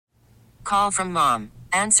Call from mom.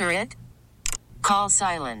 Answer it. Call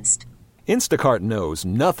silenced. Instacart knows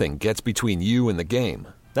nothing gets between you and the game.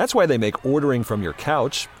 That's why they make ordering from your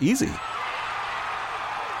couch easy.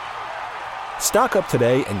 Stock up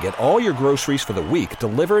today and get all your groceries for the week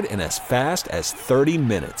delivered in as fast as 30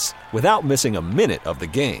 minutes without missing a minute of the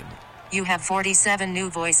game. You have 47 new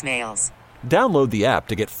voicemails. Download the app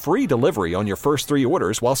to get free delivery on your first 3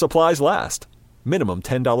 orders while supplies last. Minimum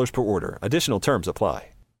 $10 per order. Additional terms apply.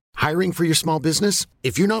 Hiring for your small business?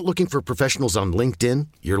 If you're not looking for professionals on LinkedIn,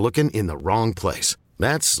 you're looking in the wrong place.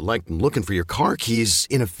 That's like looking for your car keys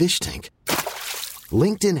in a fish tank.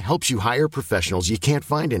 LinkedIn helps you hire professionals you can't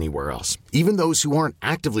find anywhere else, even those who aren't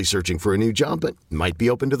actively searching for a new job but might be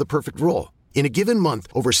open to the perfect role. In a given month,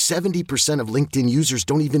 over 70% of LinkedIn users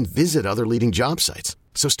don't even visit other leading job sites.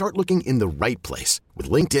 So start looking in the right place. With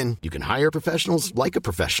LinkedIn, you can hire professionals like a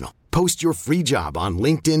professional. Post your free job on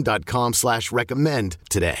linkedin.com/recommend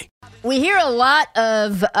today. We hear a lot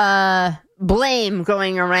of blame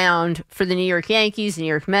going around for the New York Yankees, the New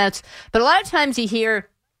York Mets, but a lot of times you hear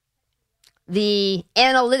the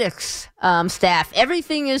analytics staff.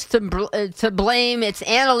 Everything is to blame. It's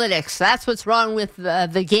analytics. That's what's wrong with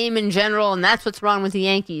the game in general, and that's what's wrong with the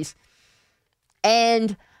Yankees.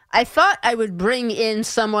 And I thought I would bring in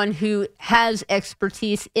someone who has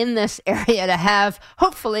expertise in this area to have,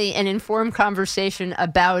 hopefully, an informed conversation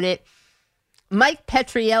about it. Mike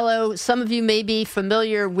Petriello, some of you may be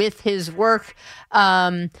familiar with his work.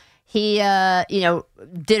 He,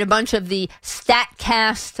 did a bunch of the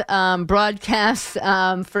StatCast broadcasts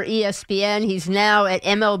for ESPN. He's now at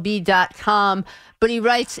MLB.com, but he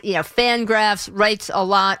writes, Fangraphs, writes a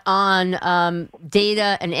lot on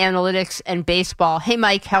data and analytics and baseball. Hey,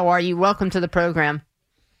 Mike, how are you? Welcome to the program.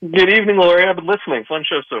 Good evening, Lori. I've been listening. Fun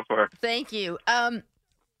show so far. Thank you.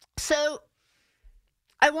 So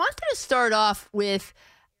I wanted to start off with...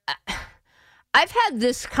 I've had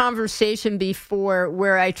this conversation before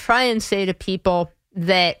where I try and say to people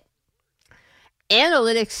that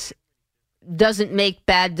analytics doesn't make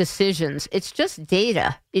bad decisions. It's just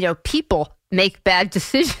data. People make bad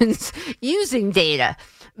decisions using data.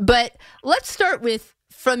 But let's start with,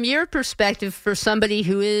 from your perspective, for somebody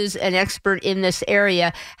who is an expert in this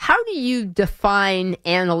area, how do you define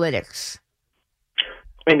analytics?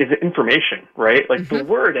 I mean, it's information, right? Like the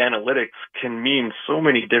word analytics can mean so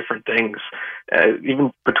many different things,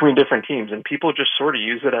 even between different teams, and people just sort of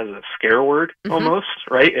use it as a scare word almost,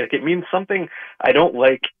 right? Like it means something I don't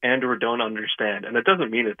like and or don't understand, and it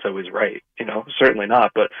doesn't mean it's always right, certainly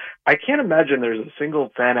not. But I can't imagine there's a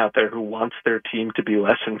single fan out there who wants their team to be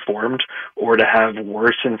less informed or to have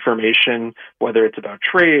worse information, whether it's about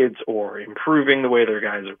trades or improving the way their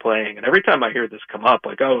guys are playing. And every time I hear this come up,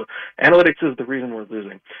 like, oh, analytics is the reason we're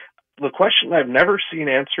losing. The question I've never seen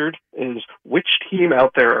answered is, which team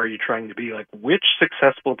out there are you trying to be? Like, which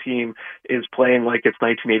successful team is playing like it's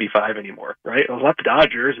 1985 anymore, right? Well, it's not the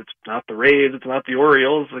Dodgers, it's not the Rays, it's not the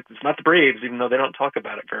Orioles, like it's not the Braves, even though they don't talk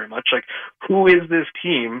about it very much. Like, who is this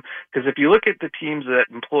team? Because if you look at the teams that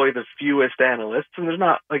employ the fewest analysts, and there's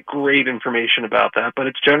not like great information about that, but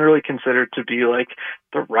it's generally considered to be like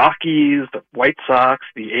the Rockies, the White Sox,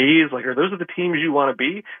 the A's, like, those are the teams you want to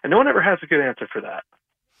be? And no one ever has a good answer for that.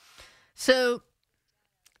 So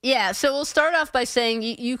we'll start off by saying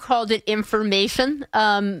you called it information.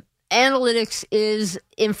 Analytics is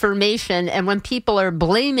information, and when people are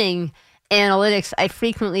blaming analytics, I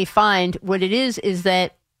frequently find what it is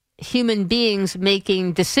that human beings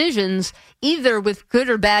making decisions, either with good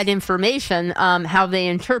or bad information, how they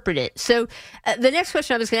interpret it. So the next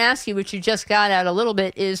question I was going to ask you, which you just got at a little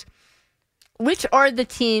bit, is which are the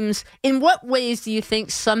teams, in what ways do you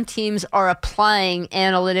think some teams are applying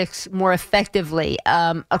analytics more effectively?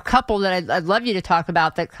 A couple that I'd love you to talk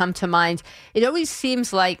about that come to mind. It always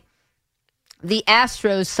seems like the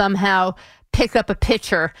Astros somehow pick up a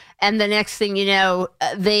pitcher, and the next thing you know,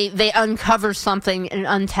 they uncover something, an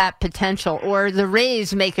untapped potential. Or the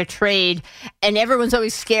Rays make a trade, and everyone's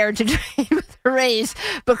always scared to trade with the Rays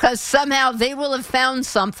because somehow they will have found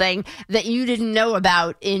something that you didn't know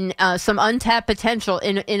about in some untapped potential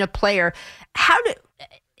in a player. How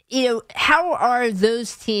are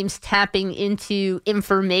those teams tapping into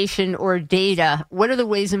information or data? What are the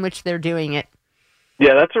ways in which they're doing it?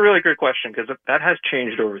 Yeah, that's a really great question because that has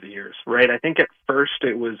changed over the years, right? I think at first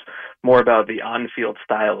it was more about the on-field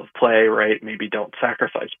style of play, right? Maybe don't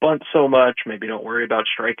sacrifice bunts so much, maybe don't worry about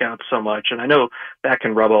strikeouts so much. And I know that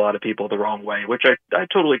can rub a lot of people the wrong way, which I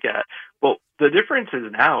totally get. But The difference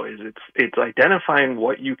is now is it's identifying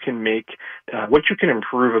what you can make, what you can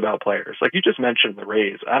improve about players. Like you just mentioned the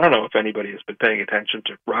Rays. I don't know if anybody has been paying attention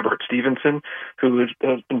to Robert Stevenson, who has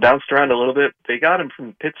been bounced around a little bit. They got him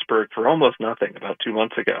from Pittsburgh for almost nothing about 2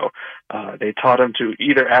 months ago. They taught him to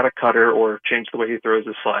either add a cutter or change the way he throws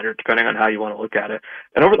his slider, depending on how you want to look at it.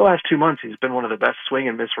 And over the last 2 months, he's been one of the best swing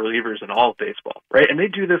and miss relievers in all of baseball, right? And they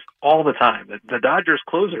do this all the time. The Dodgers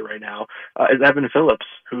closer right now is Evan Phillips,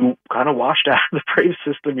 who kind of washed out of the Braves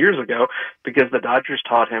system years ago because the Dodgers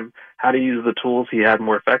taught him how to use the tools he had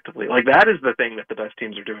more effectively. Like, that is the thing that the best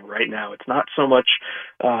teams are doing right now. It's not so much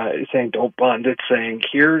saying don't bunt. It's saying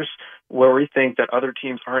here's where we think that other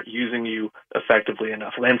teams aren't using you effectively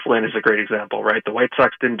enough. Lance Lynn is a great example, right? The White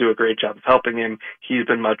Sox didn't do a great job of helping him. He's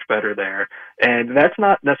been much better there. And that's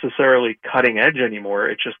not necessarily cutting edge anymore.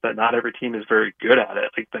 It's just that not every team is very good at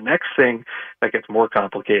it. Like, the next thing that gets more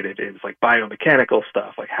complicated is like biomechanical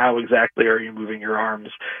stuff. Like, how exactly are you moving your arms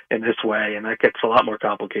in this way? And that gets a lot more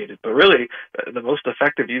complicated. But really, the most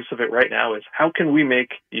effective use of it right now is how can we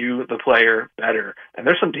make you, the player, better? And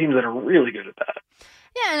there's some teams that are really good at that.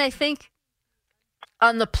 Yeah, and I think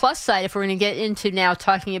on the plus side, if we're going to get into now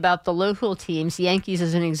talking about the local teams, Yankees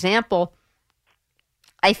as an example,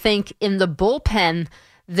 I think in the bullpen,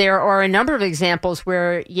 there are a number of examples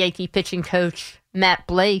where Yankee pitching coach Matt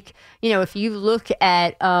Blake, if you look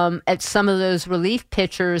at some of those relief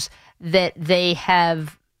pitchers that they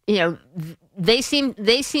have, they seem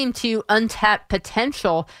to untap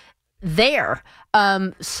potential there.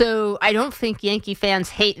 So I don't think Yankee fans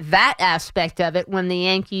hate that aspect of it when the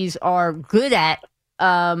Yankees are good at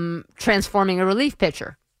transforming a relief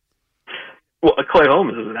pitcher. Well, Clay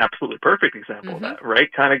Holmes is an absolutely perfect example of that,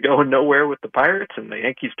 right? Kind of going nowhere with the Pirates, and the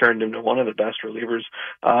Yankees turned him to one of the best relievers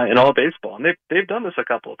in all baseball. And they've done this a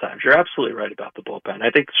couple of times. You're absolutely right about the bullpen.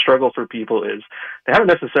 I think the struggle for people is they haven't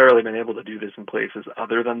necessarily been able to do this in places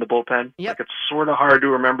other than the bullpen. Yep. Like, it's sort of hard to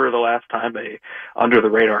remember the last time a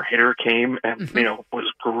under-the-radar hitter came and, was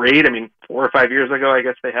great. I mean, 4 or 5 years ago, I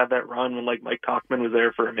guess they had that run when, like, Mike Tauchman was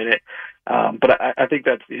there for a minute. But I think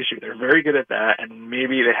that's the issue. They're very good at that, and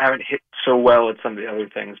maybe they haven't hit so well at some of the other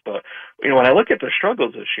things. But when I look at their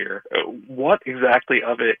struggles this year, what exactly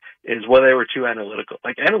of it is whether they were too analytical?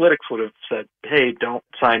 Like, analytics would have said, hey, don't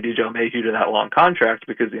sign DJ LeMahieu to that long contract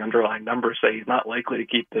because the underlying numbers say he's not likely to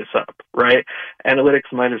keep this up, right?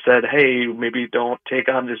 Analytics might have said, hey, maybe don't take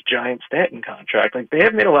on this giant Stanton contract. Like, they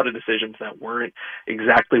have made a lot of decisions that weren't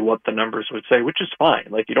exactly what the numbers would say, which is fine.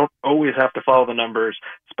 Like, you don't always have to follow the numbers,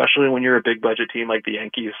 especially when you're a big budget team like the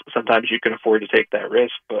Yankees. Sometimes you can afford to take that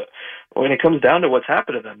risk. But when it comes down to what's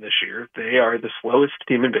happened to them this year, they are the slowest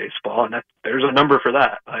team in baseball, and there's a number for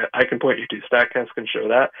that. I can point you to. StatCast can show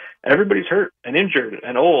that. Everybody's hurt and injured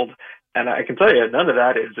and old, and I can tell you none of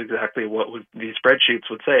that is exactly what these spreadsheets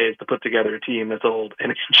would say, is to put together a team that's old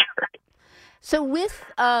and injured. So with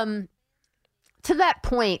to that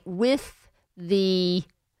point, with the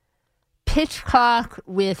pitch clock,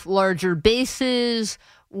 with larger bases,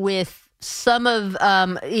 with some of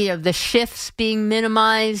the shifts being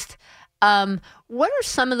minimized, what are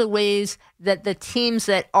some of the ways that the teams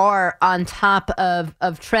that are on top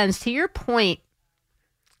of trends? To your point,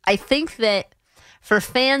 I think that for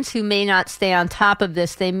fans who may not stay on top of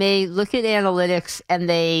this, they may look at analytics and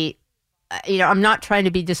they, I'm not trying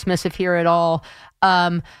to be dismissive here at all,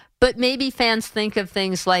 but maybe fans think of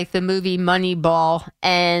things like the movie Moneyball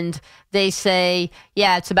and they say,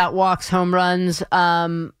 yeah, it's about walks, home runs,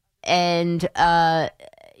 and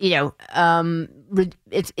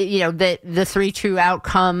it's the three true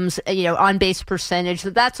outcomes, on base percentage.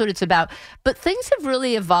 That's what it's about. But things have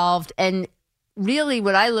really evolved, and really,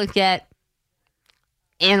 what I look at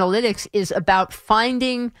analytics is about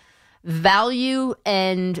finding value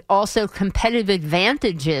and also competitive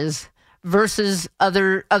advantages versus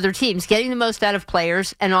other teams, getting the most out of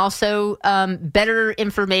players, and also better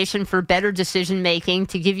information for better decision making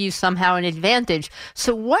to give you somehow an advantage.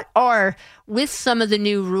 So with some of the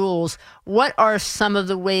new rules, what are some of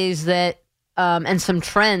the ways that and some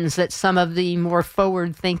trends that some of the more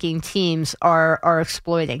forward thinking teams are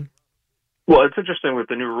exploiting? Well, it's interesting with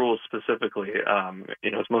the new rules specifically.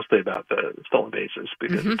 It's mostly about the stolen bases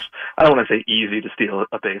because I don't want to say easy to steal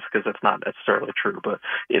a base because that's not necessarily true, but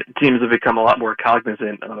teams have become a lot more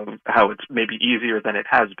cognizant of how it's maybe easier than it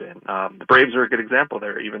has been. The Braves are a good example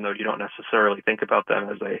there, even though you don't necessarily think about them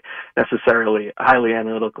as a necessarily highly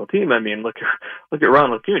analytical team. I mean, look at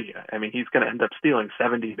Ronald Acuna. I mean, he's going to end up stealing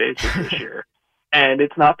 70 bases this year. And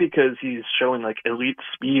it's not because he's showing like elite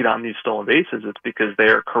speed on these stolen bases. It's because they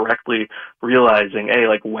are correctly realizing, A,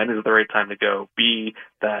 like when is the right time to go, B,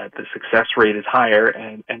 that the success rate is higher,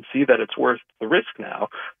 and C, that it's worth the risk now.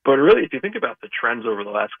 But really, if you think about the trends over the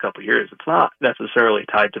last couple of years, it's not necessarily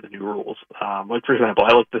tied to the new rules. Like, for example,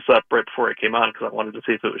 I looked this up right before it came on because I wanted to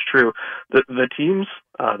see if it was true. The teams,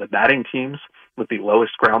 the batting teams, with the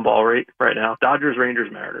lowest ground ball rate right now, Dodgers, Rangers,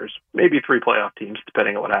 Mariners, maybe 3 playoff teams,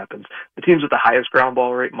 depending on what happens. The teams with the highest ground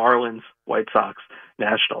ball rate, Marlins, White Sox,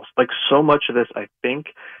 Nationals. Like, so much of this, I think,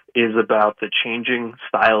 is about the changing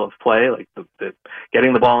style of play, like the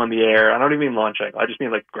getting the ball in the air. I don't even mean launch angle. I just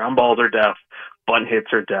mean like ground balls are death, bunt hits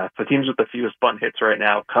are death. The teams with the fewest bunt hits right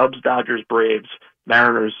now, Cubs, Dodgers, Braves,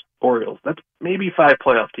 Mariners, Orioles. That's maybe 5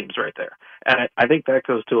 playoff teams right there. And I think that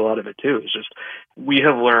goes to a lot of it, too. It's just we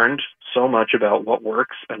have learned so much about what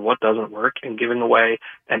works and what doesn't work, and giving away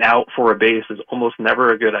an out for a base is almost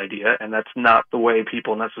never a good idea, and that's not the way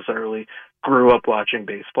people necessarily grew up watching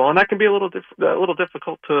baseball. And that can be a little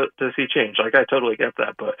difficult to see change. Like, I totally get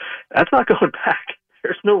that, but that's not going back.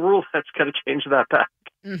 There's no rule that's going to change that back.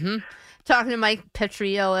 Mm-hmm. Talking to Mike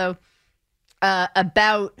Petriello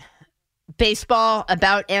about baseball,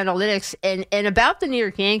 about analytics, and about the New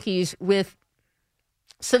York Yankees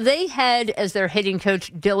so they had as their hitting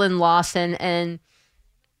coach Dylan Lawson, and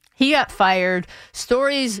he got fired.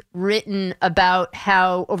 Stories written about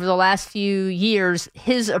how over the last few years,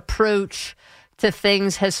 his approach to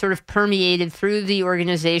things has sort of permeated through the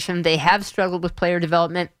organization. They have struggled with player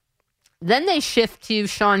development. Then they shift to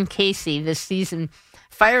Sean Casey this season,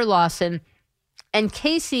 fire Lawson. And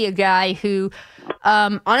Casey, a guy who,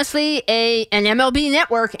 honestly, an MLB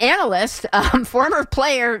Network analyst, former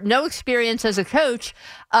player, no experience as a coach,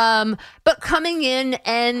 but coming in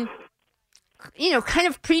and, kind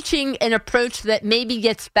of preaching an approach that maybe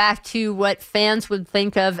gets back to what fans would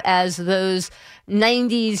think of as those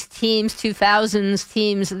 90s teams, 2000s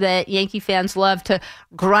teams that Yankee fans love to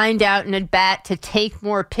grind out an at-bat, to take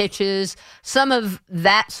more pitches, some of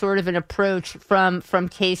that sort of an approach from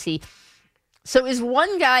Casey. So is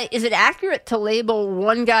it accurate to label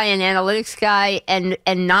one guy an analytics guy and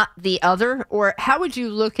not the other? Or how would you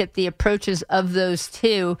look at the approaches of those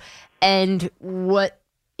two and what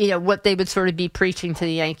they would sort of be preaching to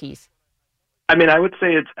the Yankees? I mean, I would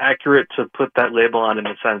say it's accurate to put that label on in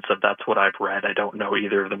the sense of that's what I've read. I don't know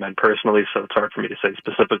either of the men personally, so it's hard for me to say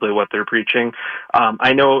specifically what they're preaching.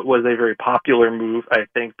 I know it was a very popular move, I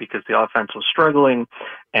think, because the offense was struggling,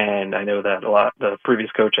 and I know that the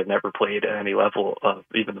previous coach had never played at any level of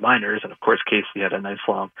even the minors, and of course Casey had a nice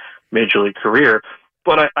long major league career.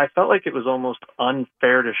 But I felt like it was almost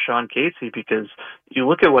unfair to Sean Casey because you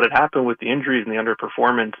look at what had happened with the injuries and the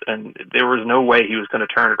underperformance, and there was no way he was going to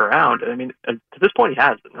turn it around. I mean, to this point, he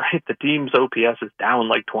hasn't, right? The team's OPS is down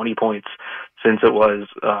like 20 points since it was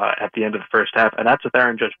at the end of the first half, and that's with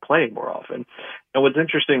Aaron Judge playing more often. And what's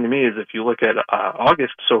interesting to me is if you look at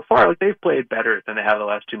August so far, like they've played better than they have the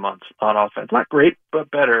last 2 months on offense. Not great, but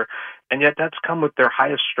better. And yet that's come with their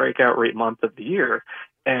highest strikeout rate month of the year.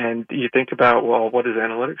 And you think about, well, what does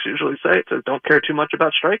analytics usually say? It says don't care too much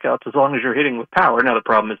about strikeouts as long as you're hitting with power. Now, the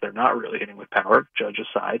problem is they're not really hitting with power, Judge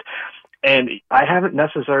aside. And I haven't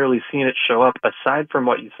necessarily seen it show up, aside from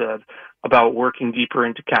what you said about working deeper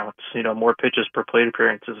into counts, more pitches per plate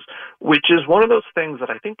appearances, which is one of those things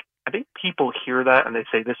that I think people hear that and they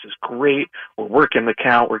say, this is great, we're working the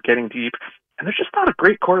count, we're getting deep. And there's just not a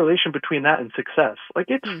great correlation between that and success. Like,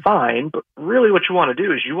 it's fine, but really what you want to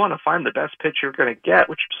do is you want to find the best pitch you're going to get,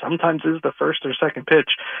 which sometimes is the first or second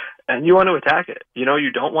pitch, and you want to attack it. You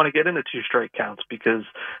don't want to get into 2 strike counts because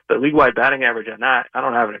the league-wide batting average on that, I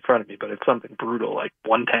don't have it in front of me, but it's something brutal, like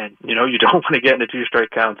 110. You don't want to get into 2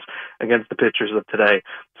 strike counts against the pitchers of today.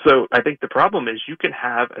 So I think the problem is you can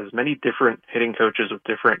have as many different hitting coaches with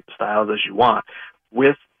different styles as you want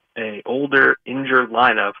with a older, injured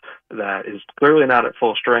lineup that is clearly not at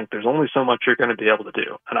full strength. There's only so much you're going to be able to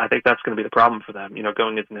do. And I think that's going to be the problem for them,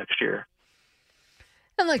 going into next year.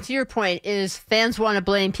 And look, to your point, is fans want to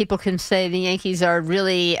blame. People can say the Yankees are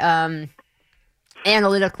really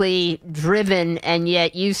analytically driven, and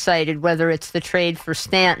yet you cited whether it's the trade for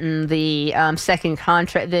Stanton, the second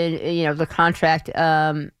contract, the contract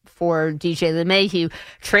for DJ LeMahieu,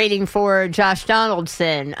 trading for Josh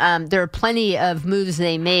Donaldson. There are plenty of moves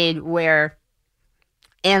they made where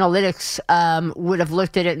analytics would have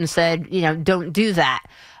looked at it and said, don't do that.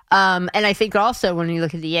 And I think also when you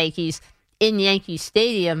look at the Yankees, in Yankee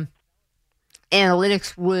Stadium,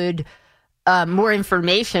 analytics would, more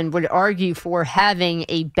information would argue for having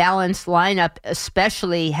a balanced lineup,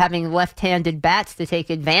 especially having left-handed bats to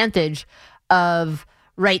take advantage of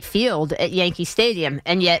right field at Yankee Stadium,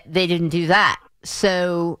 and yet they didn't do that.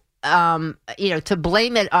 So, to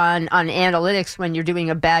blame it on analytics when you're doing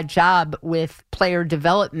a bad job with player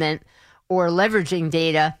development or leveraging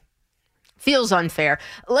data feels unfair.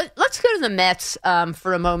 Let's go to the Mets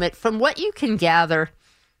for a moment. From what you can gather,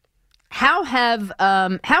 how has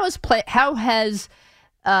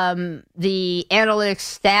the analytics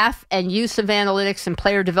staff and use of analytics and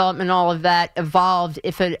player development, all of that evolved?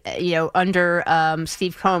 Under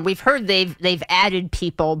Steve Cohen, we've heard they've added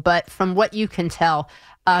people, but from what you can tell,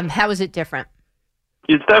 how is it different?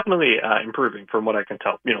 It's definitely improving from what I can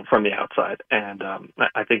tell, from the outside. And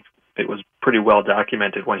I think it was pretty well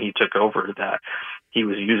documented when he took over that he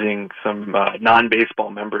was using some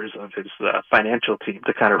non-baseball members of his financial team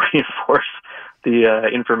to kind of reinforce the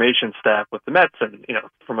information staff with the Mets. And,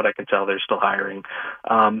 from what I can tell, they're still hiring.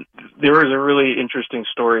 There was a really interesting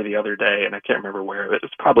story the other day, and I can't remember where.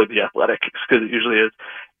 It's probably The Athletic, because it usually is.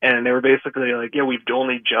 And they were basically like, we've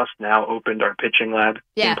only just now opened our pitching lab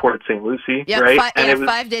in Port St. Lucie, right?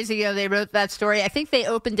 5 days ago they wrote that story. I think they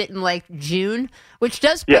opened it in June, which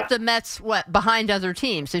does put the Mets behind other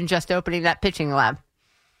teams in just opening that pitching lab.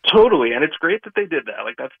 Totally, and it's great that they did that.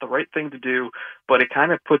 That's the right thing to do, but it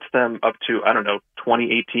kind of puts them up to,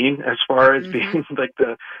 2018 as far as being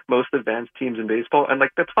the most advanced teams in baseball. And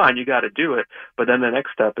that's fine, you got to do it. But then the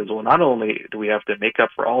next step is, not only do we have to make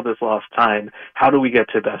up for all this lost time, how do we get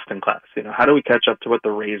to best in class? How do we catch up to what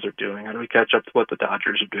the Rays are doing? How do we catch up to what the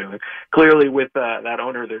Dodgers are doing? Clearly, with that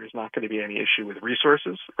owner, there's not going to be any issue with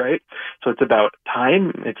resources, right? So it's about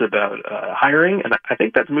time, it's about hiring, and I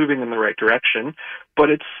think that's moving in the right direction.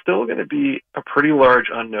 But it's still going to be a pretty large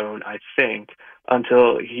unknown, I think,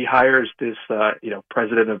 until he hires this,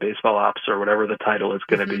 president of baseball ops or whatever the title is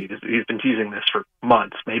going to be. He's been teasing this for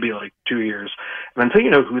months, maybe 2 years. And until you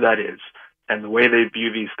know who that is and the way they view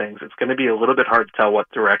these things, it's going to be a little bit hard to tell what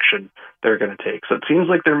direction they're going to take. So it seems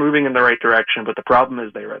like they're moving in the right direction, but the problem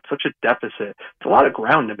is they're at such a deficit. It's a lot of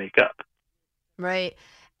ground to make up. Right.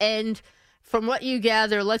 And from what you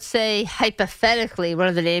gather, let's say hypothetically, one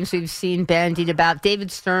of the names we've seen bandied about,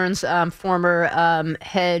 David Stearns, former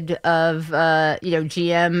head of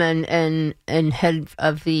GM and head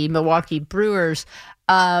of the Milwaukee Brewers.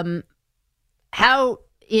 Obviously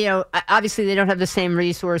they don't have the same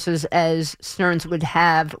resources as Stearns would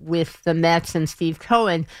have with the Mets and Steve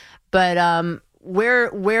Cohen, but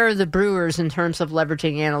where are the Brewers in terms of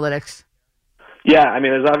leveraging analytics? Yeah,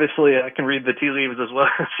 there's obviously, I can read the tea leaves as well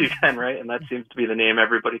as you can, right? And that seems to be the name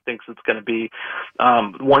everybody thinks it's going to be.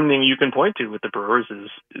 One thing you can point to with the Brewers is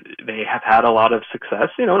they have had a lot of success,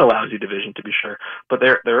 in a lousy division to be sure, but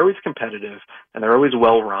they're always competitive and they're always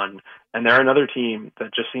well run. And they're another team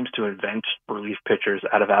that just seems to invent relief pitchers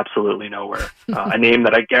out of absolutely nowhere. A name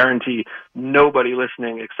that I guarantee nobody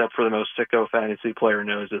listening except for the most sicko fantasy player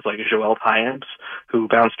knows is Joel Hyams, who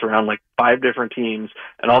bounced around 5 different teams,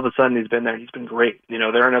 and all of a sudden he's been there. He's been great.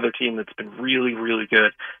 They're another team that's been really, really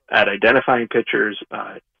good at identifying pitchers,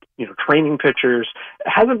 training pitchers.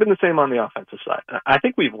 It hasn't been the same on the offensive side. I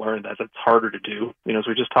think we've learned that it's harder to do. As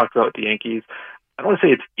we just talked about with the Yankees, I don't want to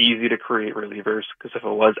say it's easy to create relievers, because if it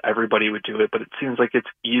was, everybody would do it, but it seems like it's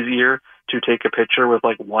easier to take a pitcher with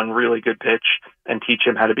one really good pitch and teach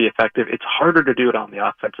him how to be effective. It's harder to do it on the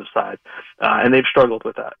offensive side, and they've struggled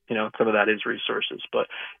with that. Some of that is resources, but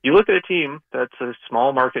you look at a team that's a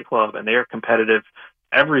small market club and they are competitive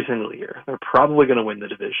every single year. They're probably going to win the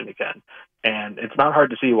division again, and it's not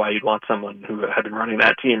hard to see why you'd want someone who had been running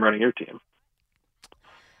that team running your team.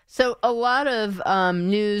 So a lot of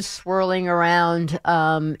news swirling around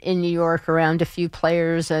in New York around a few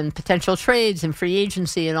players and potential trades and free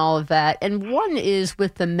agency and all of that. And one is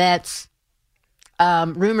with the Mets,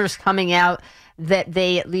 rumors coming out that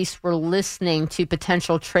they at least were listening to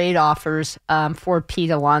potential trade offers for Pete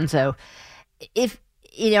Alonso.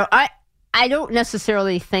 I don't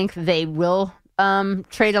necessarily think they will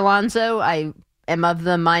trade Alonso. I am of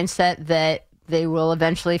the mindset that they will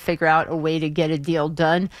eventually figure out a way to get a deal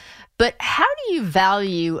done. But how do you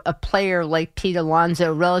value a player like Pete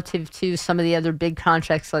Alonso relative to some of the other big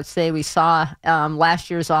contracts, let's say we saw last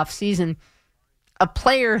year's offseason, a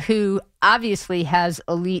player who obviously has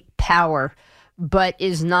elite power but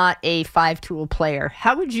is not a five-tool player?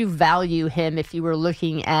 How would you value him if you were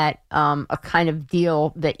looking at a kind of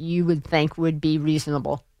deal that you would think would be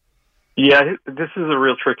reasonable? Yeah, this is a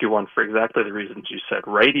real tricky one for exactly the reasons you said.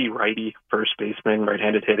 Righty first baseman,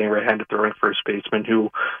 right-handed hitting, right-handed throwing first baseman who,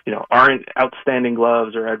 aren't outstanding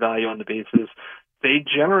gloves or add value on the bases. They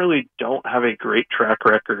generally don't have a great track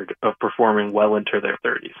record of performing well into their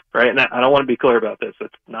 30s, right? And I don't want to be clear about this.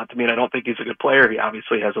 It's not to mean I don't think he's a good player. He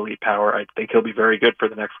obviously has elite power. I think he'll be very good for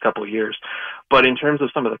the next couple of years. But in terms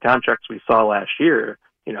of some of the contracts we saw last year,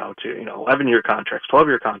 to 11-year contracts,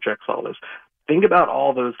 12-year contracts, all this. Think about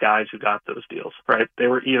all those guys who got those deals, right? They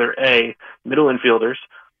were either A, middle infielders,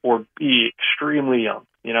 or B, extremely young.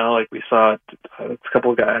 Like we saw a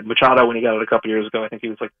couple of guys, Machado, when he got it a couple years ago, I think he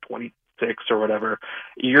was like 26 or whatever.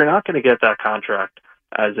 You're not going to get that contract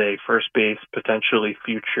as a first base, potentially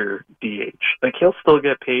future DH. Like, he'll still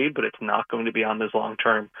get paid, but it's not going to be on this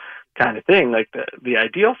long-term kind of thing. Like, the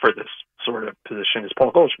ideal for this sort of position is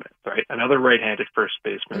Paul Goldschmidt, right? Another right-handed first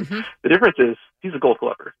baseman. Mm-hmm. The difference is he's a Gold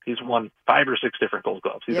Glover. He's won 5 or 6 different Gold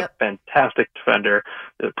Gloves. He's a fantastic defender,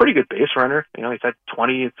 a pretty good base runner. He's had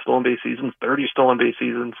 20 stolen base seasons, 30 stolen base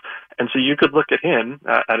seasons. And so you could look at him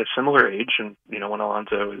at a similar age, and, when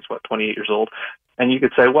Alonso is, 28 years old, and you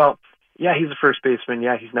could say, well, yeah, he's a first baseman.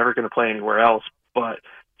 Yeah, he's never going to play anywhere else, but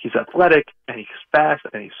he's athletic, and he's fast,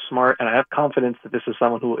 and he's smart, and I have confidence that this is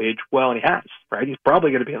someone who will age well, and he has, right? He's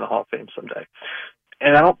probably going to be in the Hall of Fame someday.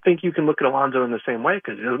 And I don't think you can look at Alonso in the same way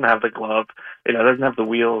because he doesn't have the glove, doesn't have the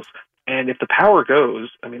wheels, and if the power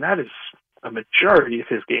goes, that is a majority of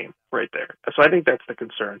his game right there. So I think that's the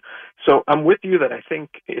concern. So I'm with you that I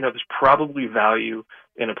think, there's probably value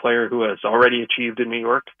in a player who has already achieved in New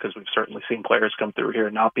York, because we've certainly seen players come through here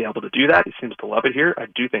and not be able to do that. He seems to love it here. I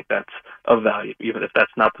do think that's of value, even if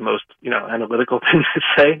that's not the most, analytical thing to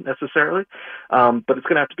say necessarily. But it's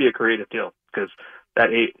going to have to be a creative deal, because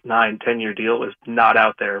that 8, 9, 10-year deal is not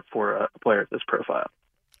out there for a player of this profile.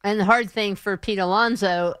 And the hard thing for Pete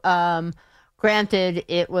Alonso, granted,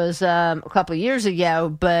 it was a couple of years ago,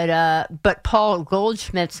 but Paul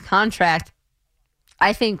Goldschmidt's contract,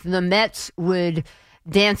 I think the Mets would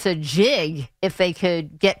dance a jig if they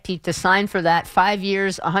could get Pete to sign for that. 5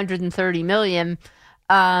 years, $130 million.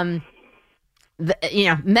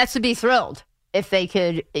 Mets would be thrilled if they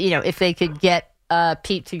could get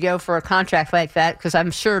Pete to go for a contract like that, because I'm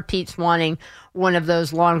sure Pete's wanting one of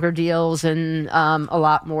those longer deals and a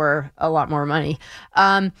lot more money.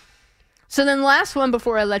 So then, last one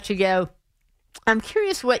before I let you go, I'm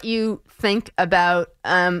curious what you think about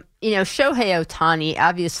Shohei Ohtani.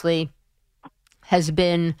 Obviously, has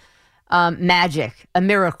been magic, a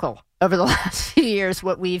miracle over the last few years,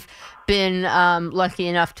 what we've been lucky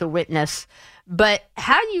enough to witness. But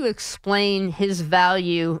how do you explain his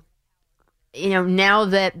value, now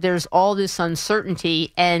that there's all this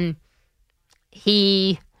uncertainty and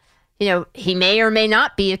he may or may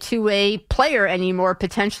not be a two-way player anymore,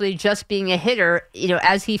 potentially just being a hitter,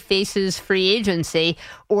 as he faces free agency?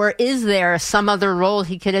 Or is there some other role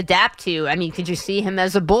he could adapt to? I mean, could you see him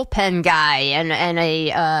as a bullpen guy and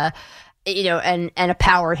a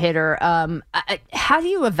power hitter? How do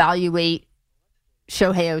you evaluate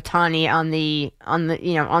Shohei Ohtani on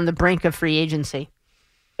the brink of free agency?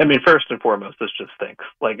 I mean, first and foremost, this just stinks.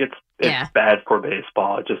 Like, it's bad for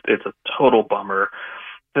baseball. It's a total bummer.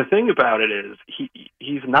 The thing about it is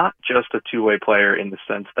he's not just a two-way player in the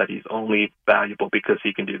sense that he's only valuable because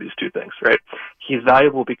he can do these two things, right? He's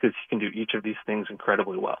valuable because he can do each of these things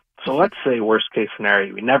incredibly well. So let's say, worst case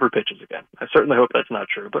scenario, he never pitches again. I certainly hope that's not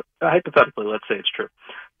true, but hypothetically, let's say it's true.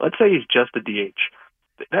 Let's say he's just a DH.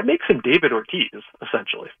 That makes him David Ortiz,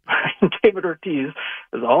 essentially. David Ortiz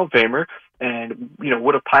is a Hall of Famer and,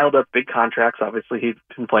 would have piled up big contracts. Obviously, he's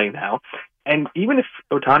been playing now. And even if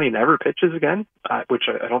Ohtani never pitches again, which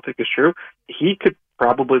I don't think is true, he could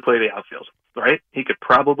probably play the outfield, right? He could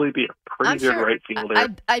probably be a pretty good right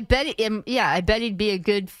fielder. I bet he'd be a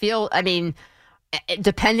good field. I mean,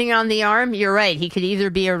 depending on the arm, you're right. He could either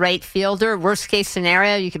be a right fielder. Worst case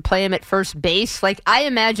scenario, you could play him at first base. Like, I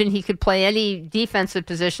imagine he could play any defensive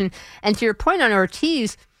position. And to your point on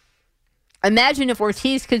Ortiz, imagine if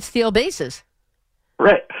Ortiz could steal bases.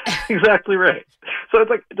 Right. Exactly right. So it's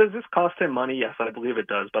like, does this cost him money? Yes, I believe it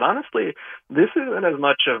does. But honestly, this isn't as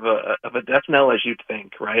much of a death knell as you'd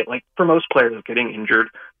think, right? Like, for most players, getting injured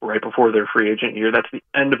right before their free agent year, that's the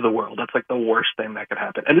end of the world. That's like the worst thing that could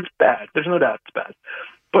happen. And it's bad. There's no doubt it's bad.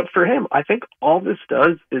 But for him, I think all this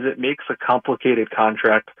does is it makes a complicated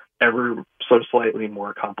contract ever so slightly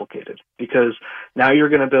more complicated, because now you're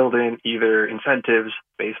going to build in either incentives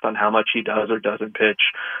based on how much he does or doesn't pitch,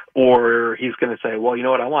 or he's going to say, well, you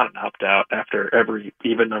know what, I want an opt-out after every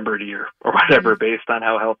even-numbered year or whatever, based on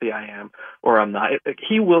how healthy I am or I'm not.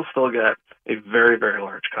 He will still get a very, very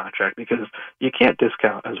large contract, because you can't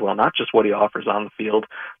discount as well, not just what he offers on the field,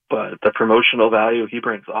 but the promotional value he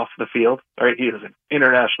brings off the field. Right? He is an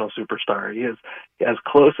international superstar. He is as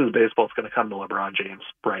close as baseball's going to come to LeBron James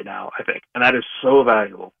right now, I think. And that is so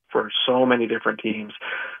valuable for so many different teams.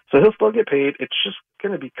 So he'll still get paid. It's just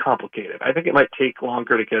going to be complicated. I think it might take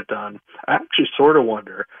longer to get done. I actually sort of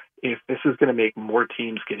wonder if this is going to make more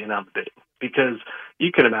teams get in on the bid, because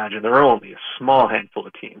you can imagine there are only a small handful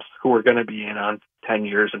of teams who are going to be in on 10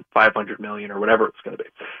 years and $500 million or whatever it's going to be.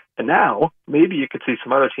 And now maybe you could see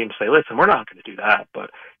some other teams say, listen, we're not going to do that, but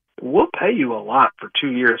we'll pay you a lot for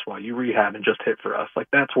 2 years while you rehab and just hit for us. Like,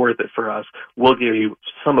 that's worth it for us. We'll give you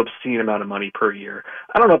some obscene amount of money per year.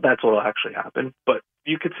 I don't know if that's what will actually happen, but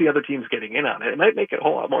you could see other teams getting in on it. It might make it a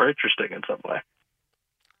whole lot more interesting in some way.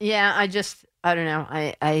 Yeah, I don't know.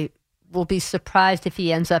 I will be surprised if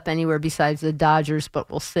he ends up anywhere besides the Dodgers, but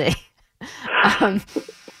we'll see.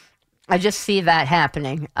 I just see that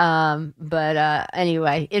happening. But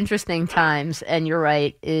anyway, interesting times. And you're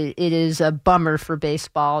right. It is a bummer for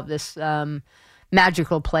baseball, this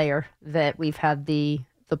magical player that we've had the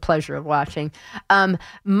pleasure of watching.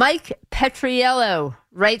 Mike Petriello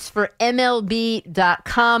writes for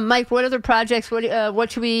MLB.com. Mike, what other projects,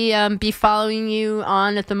 what should we be following you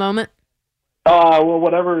on at the moment? Well,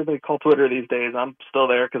 whatever they call Twitter these days, I'm still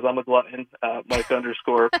there because I'm a glutton, Mike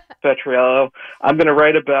 _Petriello. I'm going to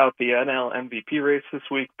write about the NL MVP race this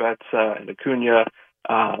week, Betts and Acuna.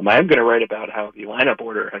 I am going to write about how the lineup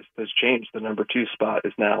order has changed. The number 2 spot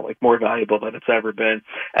is now more valuable than it's ever been.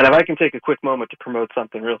 And if I can take a quick moment to promote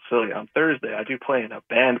something real silly, on Thursday I do play in a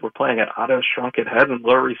band. We're playing at Otto's Shrunken Head in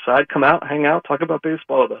Lower East Side. Come out, hang out, talk about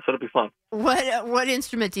baseball with us. It'll be fun. What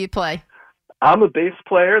instrument do you play? I'm a bass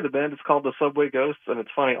player. The band is called the Subway Ghosts, and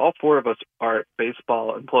it's funny. All 4 of us are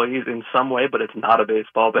baseball employees in some way, but it's not a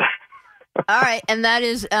baseball band. All right, and that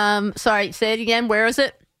is, sorry, say it again. Where is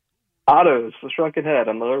it? Otto's, the Shrunken Head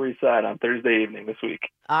on the Lower East Side on Thursday evening this week.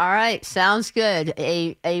 All right, sounds good.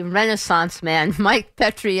 A Renaissance man, Mike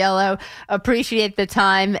Petriello. Appreciate the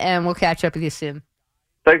time, and we'll catch up with you soon.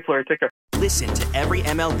 Thanks, Larry. Take care. Listen to every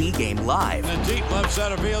MLB game live. In the deep left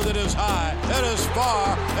center field, it is high, it is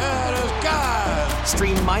far, it is gone.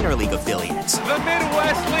 Stream minor league affiliates. The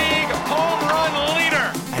Midwest League home run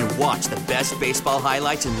leader. And watch the best baseball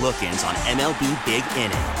highlights and look-ins on MLB Big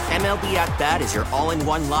Inning. MLB At Bat is your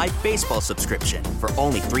all-in-one live baseball subscription for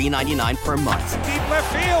only $3.99 per month. Deep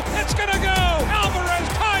left field, it's gonna go. Alvarez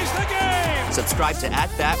ties the game. Subscribe to At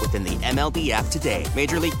Bat within the MLB app today.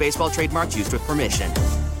 Major League Baseball trademarks used with permission.